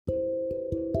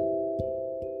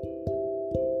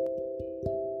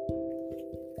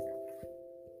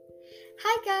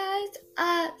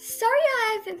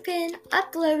haven't been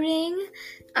uploading.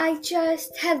 I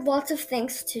just had lots of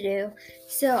things to do,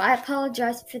 so I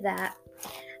apologize for that.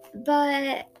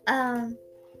 But,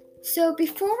 so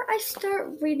before I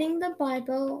start reading the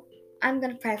Bible, I'm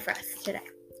going to pray for us today.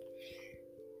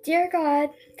 Dear God,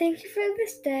 thank you for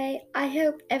this day. I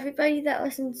hope everybody that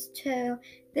listens to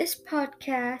this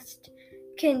podcast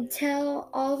can tell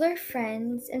all their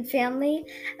friends and family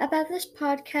about this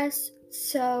podcast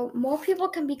so more people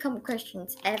can become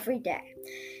Christians every day.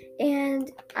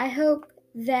 And I hope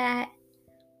that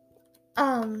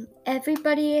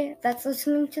everybody that's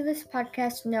listening to this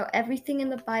podcast know everything in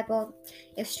the Bible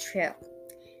is true.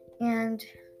 And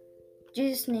in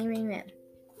Jesus' name, amen.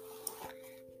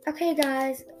 Okay,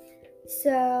 guys,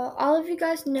 so all of you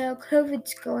guys know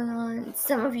COVID's going on.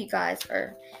 Some of you guys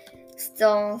are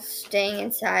still staying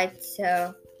inside,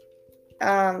 so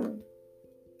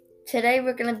today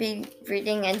we're going to be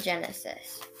reading in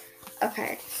Genesis.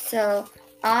 Okay, so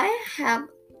I have,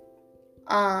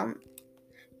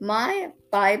 my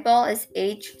Bible is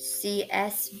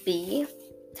HCSB.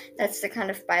 That's the kind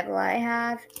of Bible I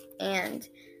have, and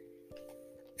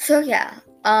so yeah,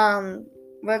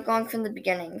 we're going from the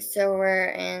beginning, so we're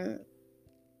in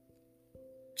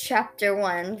chapter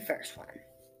 1, verse 1.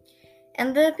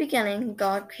 In the beginning,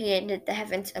 God created the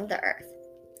heavens and the earth.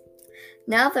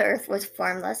 Now the earth was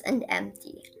formless and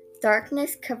empty.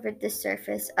 Darkness covered the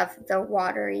surface of the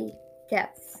watery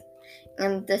depths,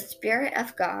 and the Spirit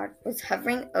of God was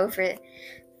hovering over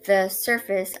the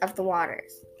surface of the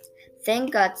waters. Then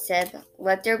God said,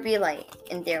 "Let there be light,"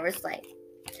 and there was light.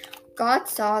 God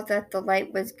saw that the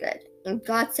light was good, and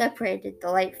God separated the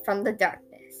light from the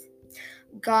darkness.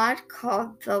 God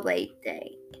called the light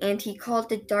day, and he called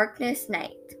the darkness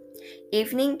night.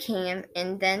 Evening came,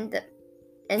 and then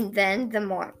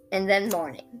morning,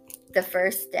 the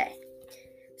first day.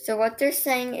 So what they're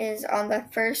saying is, on the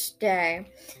first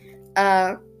day,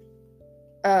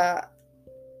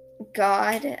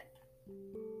 God.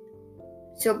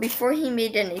 So before he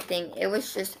made anything, it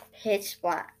was just pitch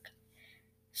black.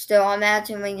 So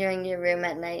imagine when you're in your room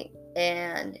at night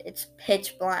and it's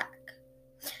pitch black.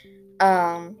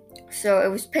 So it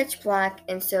was pitch black,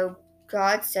 and so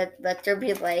God said, "Let there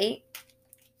be light."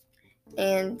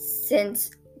 And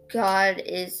since God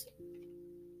is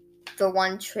the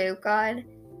one true God,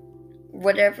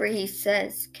 whatever he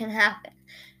says can happen,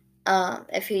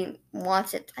 if he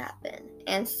wants it to happen.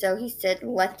 And so he said,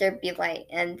 "Let there be light,"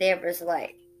 and there was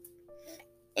light.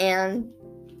 And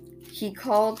he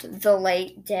called the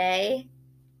light day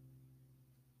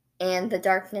and the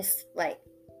darkness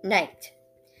night.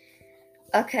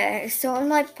 Okay, so in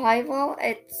my Bible,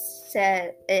 it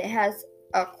says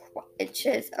a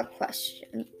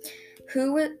question.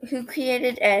 Who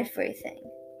created everything?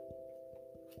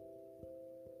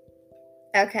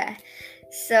 Okay,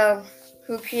 so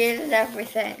who created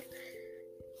everything?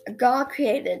 God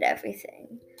created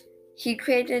everything. He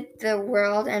created the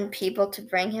world and people to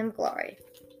bring him glory.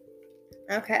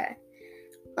 Okay,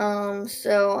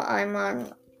 so I'm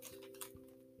on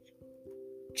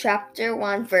chapter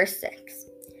 1, verse 6.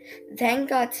 Then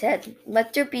God said,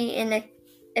 "Let there be an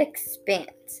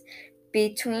expanse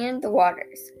between the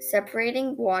waters,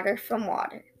 separating water from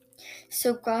water."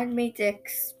 So God made the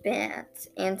expanse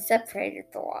and separated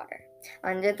the water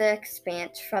under the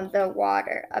expanse from the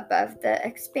water above the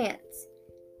expanse.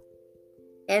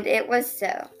 And it was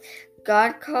so.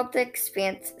 God called the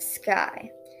expanse sky.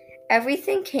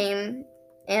 Everything came,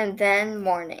 and then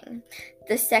morning,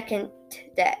 the second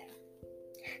day.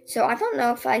 So I don't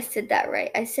know if I said that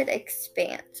right. I said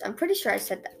expanse. I'm pretty sure I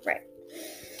said that right.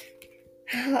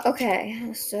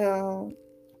 Okay, so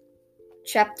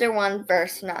chapter 1,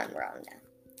 verse 9, we're on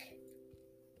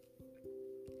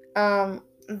now.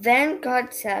 Then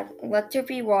God said, "Let there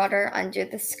be water under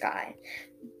the sky,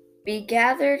 be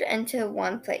gathered into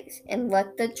one place, and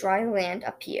let the dry land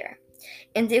appear."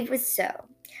 And it was so.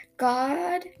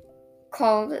 God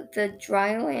called the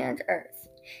dry land earth,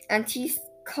 and he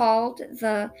called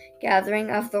the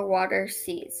gathering of the water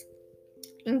seas.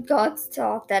 And God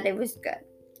saw that it was good.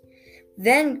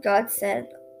 Then God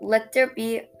said, "Let there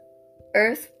be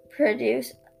earth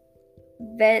produce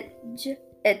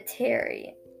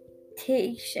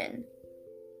vegetation."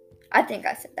 I think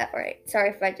I said that right. Sorry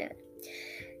if I didn't.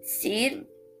 Seed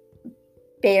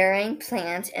bearing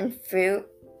plants and fruit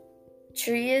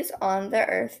trees on the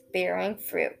earth bearing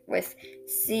fruit with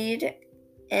seed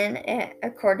in it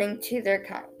according to their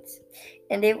kinds.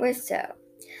 And it was so.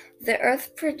 The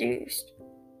earth produced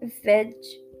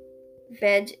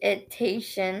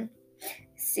vegetation,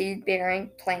 seed-bearing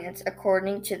plants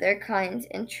according to their kinds,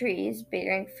 and trees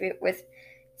bearing fruit with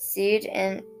seed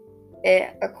in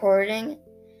it according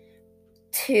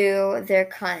to their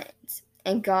kinds,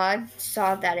 and God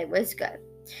saw that it was good.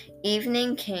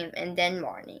 Evening came and then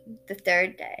morning, the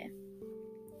third day.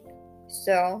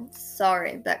 So,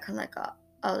 sorry, that kind of got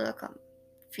a little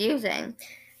confusing.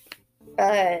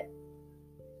 But,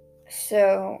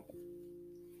 so,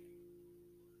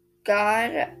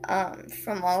 God,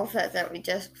 from all of that we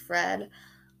just read,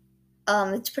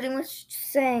 it's pretty much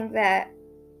saying that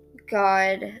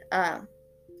God,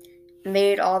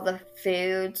 made all the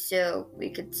food so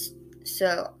we could,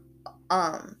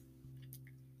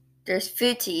 there's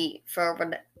food to eat for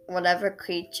whatever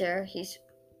creature he's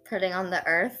putting on the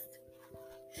earth.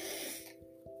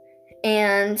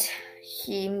 And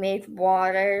he made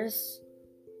waters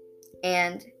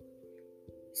and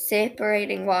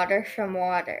separating water from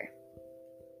water.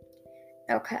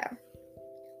 Okay.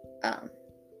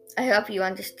 I hope you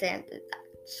understand that.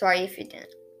 Sorry if you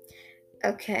didn't.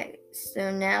 Okay,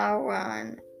 so now we're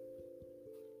on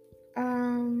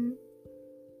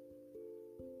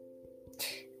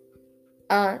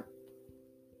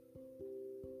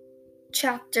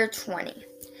chapter 20.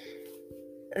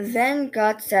 Then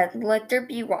God said, "Let there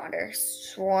be water,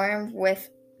 swarm with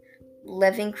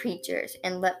living creatures,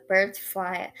 and let birds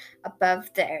fly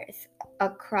above the earth,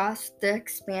 across the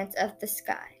expanse of the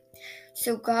sky."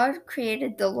 So God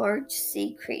created the large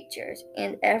sea creatures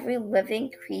and every living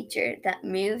creature that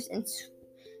moves and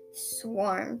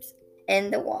swarms in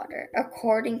the water,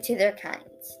 according to their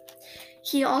kinds.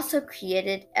 He also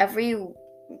created every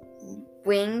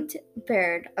winged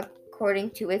bird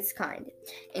according to its kind,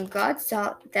 and God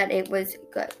saw that it was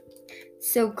good.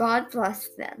 So God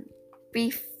blessed them. "Be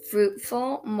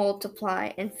fruitful,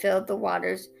 multiply, and fill the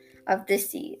waters of the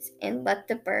seas, and let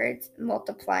the birds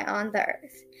multiply on the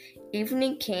earth."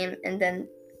 Evening came, and then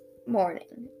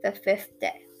morning, the fifth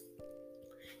day.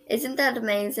 Isn't that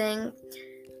amazing?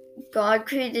 God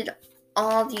created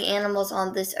all the animals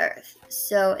on this earth.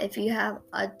 So if you have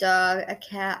a dog, a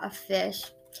cat, a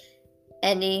fish,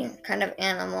 any kind of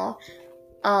animal,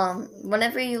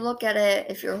 whenever you look at it,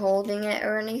 if you're holding it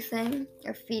or anything,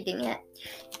 or feeding it,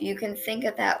 you can think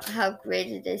about how great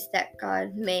it is that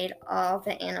God made all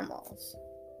the animals.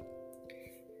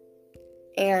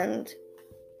 And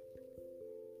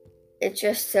it's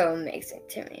just so amazing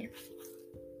to me.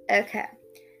 Okay,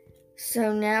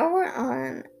 so now we're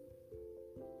on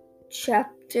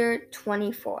chapter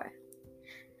 24.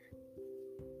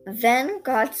 Then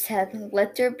God said,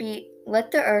 let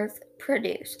the earth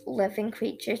produce living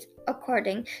creatures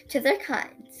according to their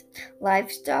kinds,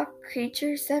 livestock,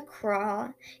 creatures that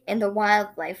crawl, and the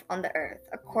wildlife on the earth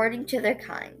according to their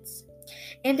kinds.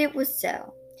 And it was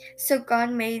so. So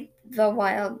God made the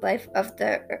wildlife of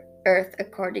the earth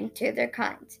according to their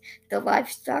kinds, the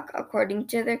livestock according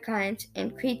to their kinds,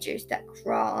 and creatures that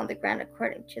crawl on the ground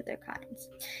according to their kinds.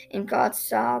 And God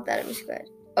saw that it was good.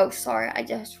 Oh, sorry, I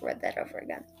just read that over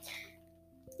again.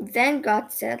 Then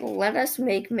God said, "Let us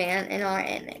make man in our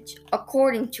image,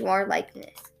 according to our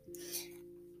likeness.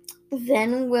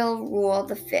 Then we'll rule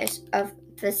the fish of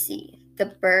the sea, the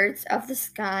birds of the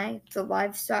sky, the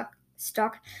livestock,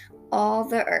 all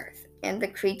the earth, and the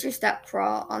creatures that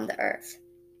crawl on the earth."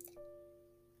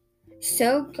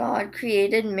 So God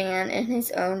created man in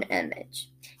his own image.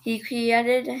 He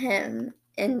created him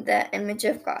in the image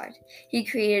of God. He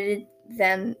created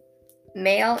them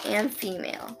male and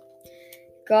female.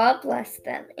 God blessed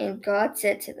them, and God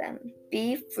said to them,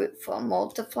 "Be fruitful,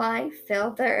 multiply,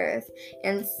 fill the earth,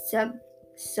 and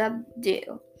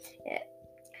subdue it.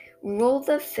 Rule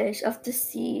the fish of the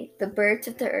sea, the birds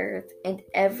of the earth, and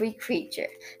every creature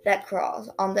that crawls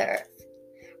on the earth."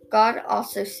 God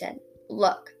also said,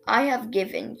 "Look, I have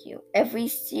given you every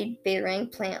seed-bearing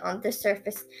plant on the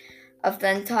surface of the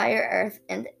entire earth,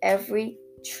 and every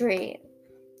tree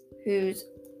whose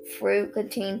fruit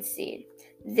contains seed.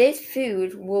 This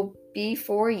food will be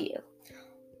for you,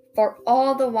 for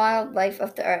all the wildlife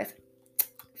of the earth,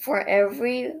 for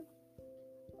every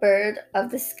bird of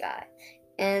the sky,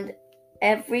 and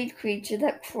every creature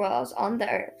that crawls on the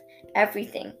earth,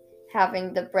 everything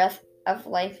having the breath of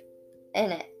life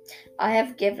in it. I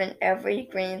have given every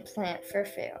green plant for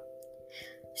food."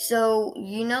 So,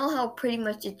 you know how pretty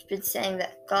much it's been saying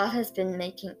that God has been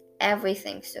making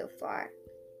everything so far.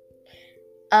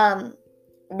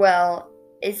 Well,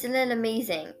 isn't it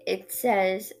amazing? It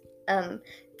says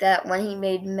that when he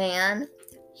made man,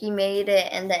 he made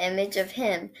it in the image of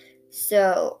him.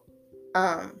 So,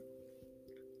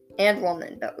 and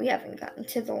woman, but we haven't gotten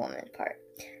to the woman part.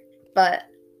 But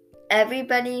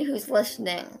everybody who's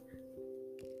listening,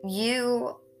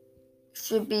 you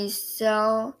should be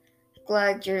so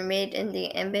glad you're made in the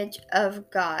image of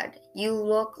God. You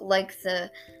look like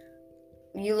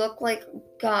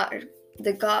God.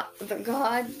 the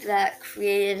God that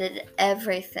created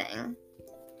everything.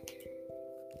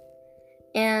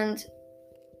 And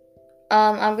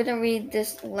I'm gonna read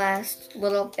this last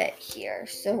little bit here.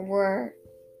 So we're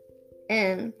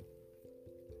in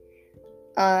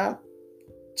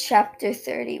chapter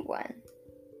 31.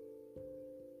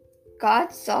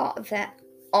 God saw that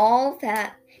all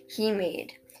that he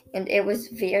made, and it was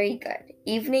very good.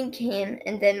 Evening came,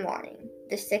 and then morning,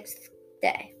 the sixth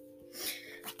day.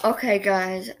 Okay,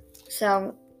 guys,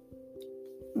 so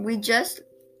we just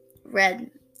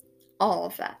read all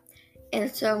of that.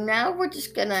 And so now we're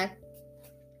just gonna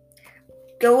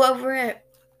go over it.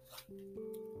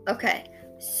 Okay,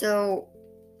 so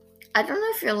I don't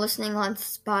know if you're listening on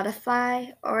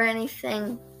Spotify or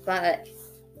anything, but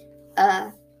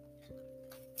I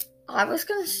was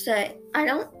gonna say I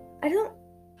don't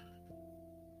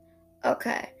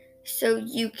okay. So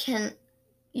you can't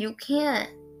you can't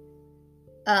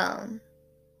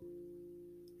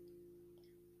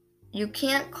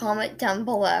comment down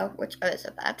below, which I was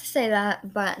about to say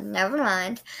that, but never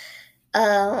mind.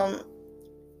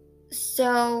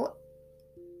 So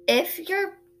if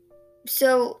you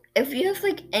have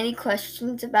like any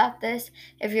questions about this,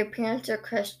 if your parents are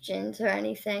Christians or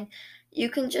anything, you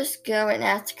can just go and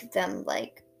ask them.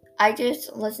 Like, I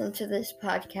just listened to this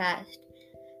podcast,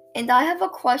 and I have a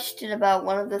question about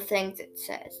one of the things it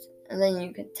says, and then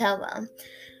you can tell them.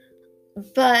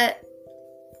 But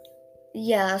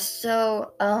yeah,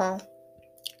 so what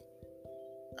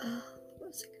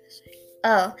was I gonna say?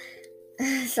 Oh,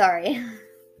 sorry.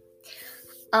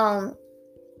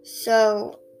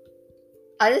 So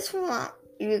I just want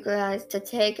you guys to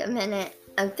take a minute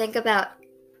and think about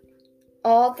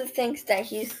all the things that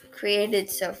he's created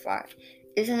so far.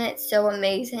 Isn't it so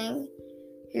amazing?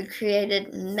 He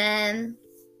created men.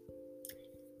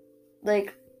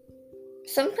 Like,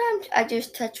 sometimes I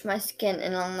just touch my skin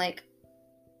and I'm like,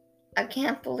 I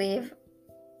can't believe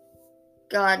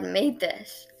God made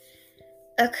this.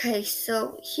 Okay,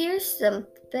 so here's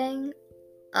something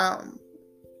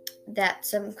that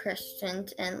some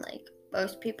Christians and like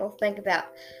most people think about.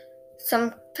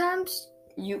 Sometimes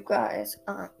you guys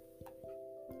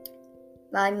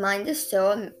my mind is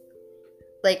so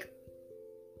like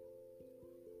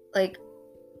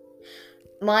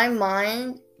my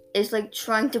mind is like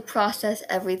trying to process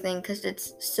everything because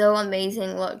it's so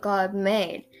amazing what God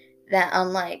made that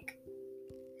I'm like,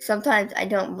 sometimes I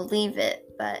don't believe it,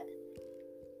 but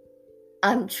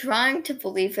I'm trying to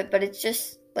believe it, but it's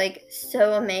just like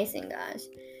so amazing, guys.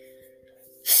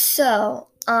 So,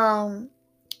 I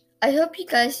hope you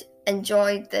guys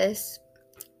enjoyed this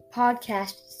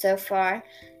podcast so far,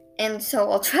 and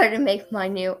so I'll try to make my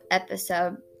new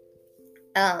episode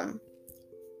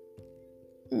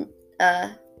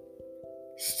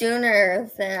sooner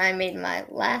than I made my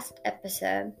last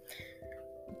episode.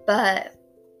 But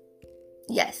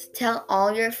yes, tell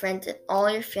all your friends and all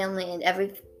your family and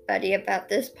everybody about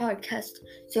this podcast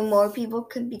so more people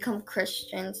can become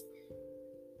Christians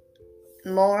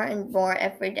more and more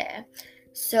every day.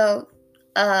 So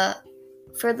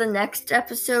for the next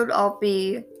episode, I'll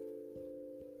be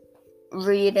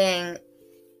reading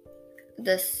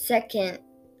the second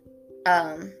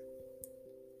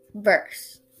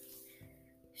verse.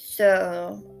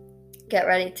 So get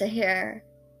ready to hear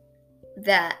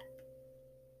that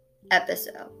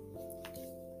episode.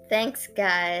 Thanks,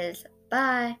 guys.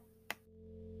 Bye.